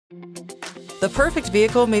The perfect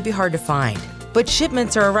vehicle may be hard to find, but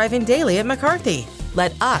shipments are arriving daily at McCarthy.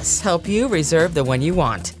 Let us help you reserve the one you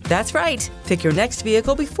want. That's right. Pick your next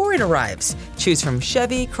vehicle before it arrives. Choose from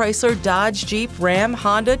Chevy, Chrysler, Dodge, Jeep, Ram,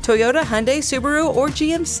 Honda, Toyota, Hyundai, Subaru, or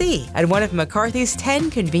GMC at one of McCarthy's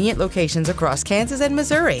 10 convenient locations across Kansas and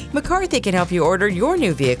Missouri. McCarthy can help you order your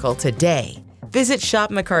new vehicle today. Visit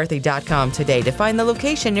shopmccarthy.com today to find the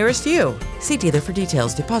location nearest you. See dealer for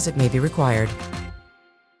details. Deposit may be required.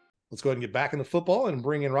 Let's go ahead and get back into football and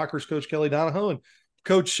bring in Rockhurst coach Kelly Donohoe. And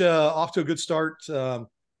Coach, off to a good start.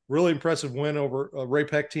 Really impressive win over a Ray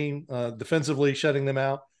Peck team, defensively shutting them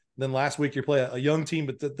out. And then last week you play a young team,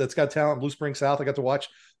 but that's got talent, Blue Spring South. I got to watch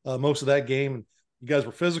most of that game. And you guys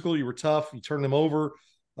were physical. You were tough. You turned them over.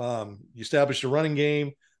 You established a running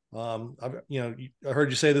game. I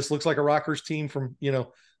heard you say this looks like a Rockhurst team from,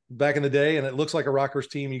 back in the day, and it looks like a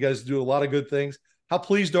Rockhurst team. You guys do a lot of good things. How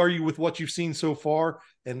pleased are you with what you've seen so far,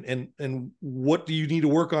 and what do you need to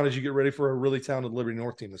work on as you get ready for a really talented Liberty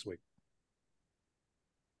North team this week?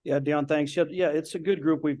 Yeah, Deion, thanks. Yeah, it's a good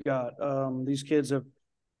group we've got. These kids have,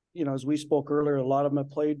 as we spoke earlier, a lot of them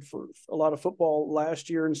have played for a lot of football last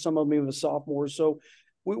year, and some of them even sophomores. So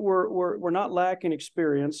we're not lacking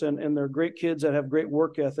experience, and they're great kids that have great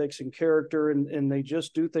work ethics and character, and they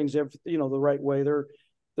just do things the right way.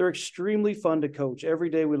 They're extremely fun to coach. Every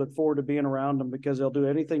day we look forward to being around them because they'll do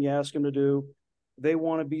anything you ask them to do. They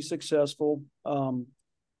want to be successful.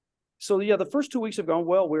 The first 2 weeks have gone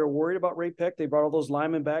well. We were worried about Ray Peck. They brought all those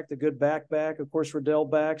linemen back, the good back, of course, Riddell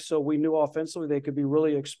back. So we knew offensively they could be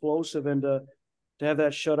really explosive, and to have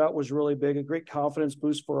that shutout was really big, a great confidence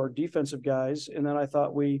boost for our defensive guys. And then I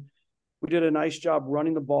thought we did a nice job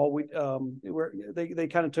running the ball. They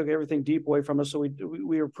kind of took everything deep away from us, so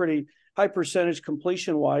we were pretty high percentage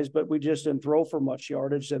completion wise, but we just didn't throw for much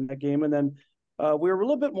yardage in that game. And then we were a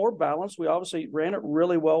little bit more balanced. We obviously ran it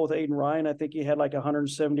really well with Aiden Ryan. I think he had like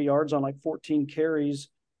 170 yards on like 14 carries.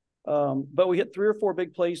 But we hit 3 or 4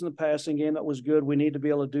 big plays in the passing game. That was good. We need to be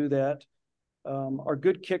able to do that. Our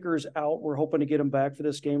good kicker is out. We're hoping to get him back for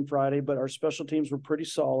this game Friday, but our special teams were pretty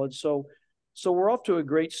solid. So we're off to a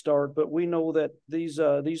great start, but we know that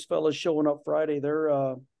these fellas showing up Friday,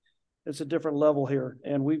 it's a different level here,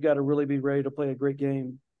 and we've got to really be ready to play a great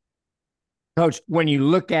game. Coach, when you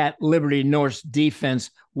look at Liberty North's defense,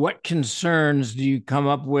 what concerns do you come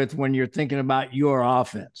up with when you're thinking about your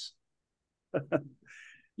offense?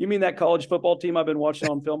 You mean that college football team I've been watching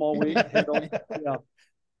on film all week? Yeah.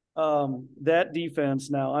 That defense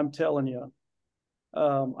now, I'm telling you.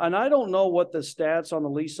 And I don't know what the stats on the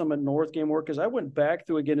Lee Summit North game were, because I went back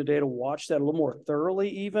through again today to watch that a little more thoroughly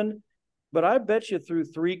even. But I bet you through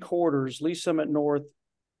 3 quarters, Lee Summit North,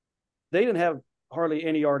 they didn't have hardly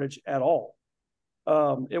any yardage at all.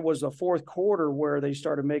 It was the fourth quarter where they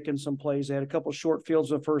started making some plays. They had a couple short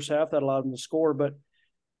fields in the first half that allowed them to score. But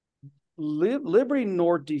Liberty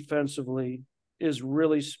North defensively is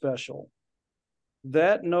really special.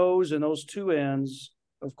 That nose and those 2 ends,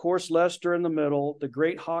 of course, Lester in the middle, the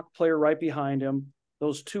great Hawk player right behind him,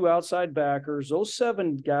 those 2 outside backers, those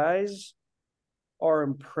 7 guys are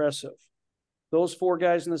impressive. Those 4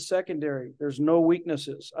 guys in the secondary, there's no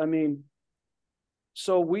weaknesses. I mean,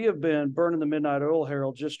 so we have been burning the midnight oil,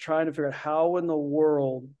 Harold, just trying to figure out how in the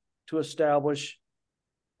world to establish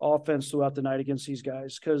offense throughout the night against these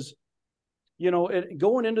guys. Because,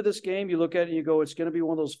 going into this game, you look at it and you go, it's going to be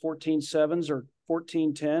one of those 14-7s or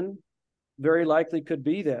 14-10. Very likely could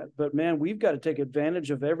be that. But, man, we've got to take advantage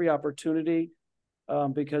of every opportunity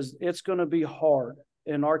because it's going to be hard.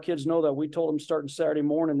 And our kids know that. We told them starting Saturday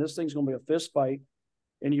morning, this thing's going to be a fist fight,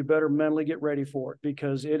 and you better mentally get ready for it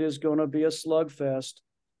because it is going to be a slugfest.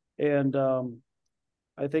 And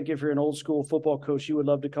I think if you're an old school football coach, you would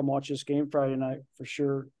love to come watch this game Friday night for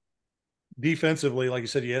sure. Defensively, like you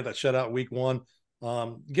said, you had that shutout week 1.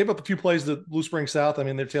 Gave up a few plays to Blue Spring South. I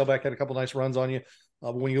mean, their tailback had a couple nice runs on you.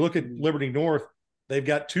 But when you look at Liberty North, they've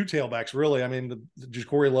got 2 tailbacks, really. I mean, the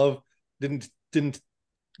Ja'Cory Love didn't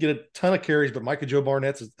get a ton of carries, but Micah Joe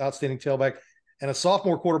Barnett's an outstanding tailback, and a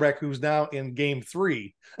sophomore quarterback who's now in game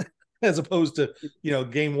 3 as opposed to,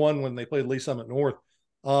 game 1 when they played Lee Summit North.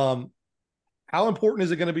 How important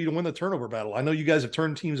is it going to be to win the turnover battle? I know you guys have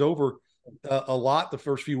turned teams over a lot the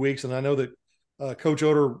first few weeks, and I know that Coach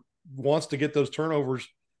Oder wants to get those turnovers.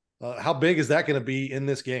 How big is that going to be in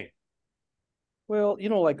this game? Well,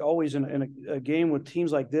 like always in a game with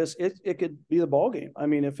teams like this, it could be the ball game. I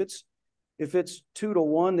mean, if it's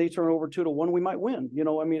 2-1, they turn over 2-1, we might win.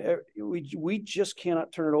 We just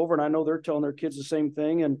cannot turn it over. And I know they're telling their kids the same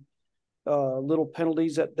thing. And little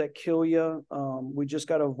penalties that kill you, we just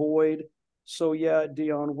got to avoid. So yeah,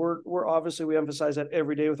 Dion, we're obviously, we emphasize that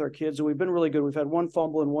every day with our kids, and we've been really good. We've had one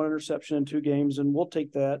fumble and one interception in 2 games, and we'll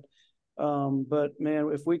take that. But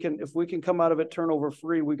man, if we can come out of it turnover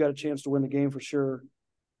free, we got a chance to win the game for sure.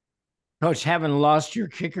 Coach, having lost your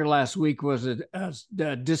kicker last week was a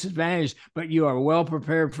disadvantage, but you are well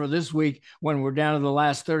prepared for this week when we're down to the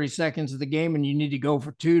last 30 seconds of the game and you need to go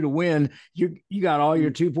for 2 to win. You got all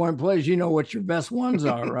your 2-point plays. You know what your best ones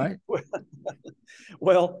are, right?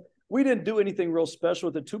 Well, we didn't do anything real special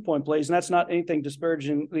with the 2-point plays, and that's not anything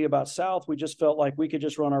disparagingly about South. We just felt like we could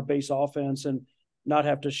just run our base offense and not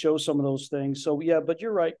have to show some of those things. So yeah, but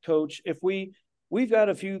you're right, Coach. If we've got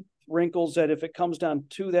a few wrinkles that if it comes down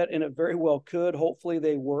to that, and it very well could, hopefully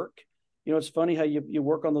they work. You know, it's funny how you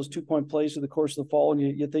work on those 2-point plays through the course of the fall, and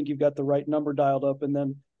you think you've got the right number dialed up, and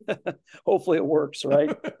then hopefully it works,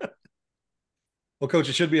 right? Well, Coach,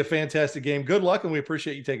 it should be a fantastic game. Good luck, and we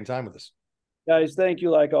appreciate you taking time with us. Guys, thank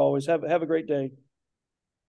you like always. Have a great day.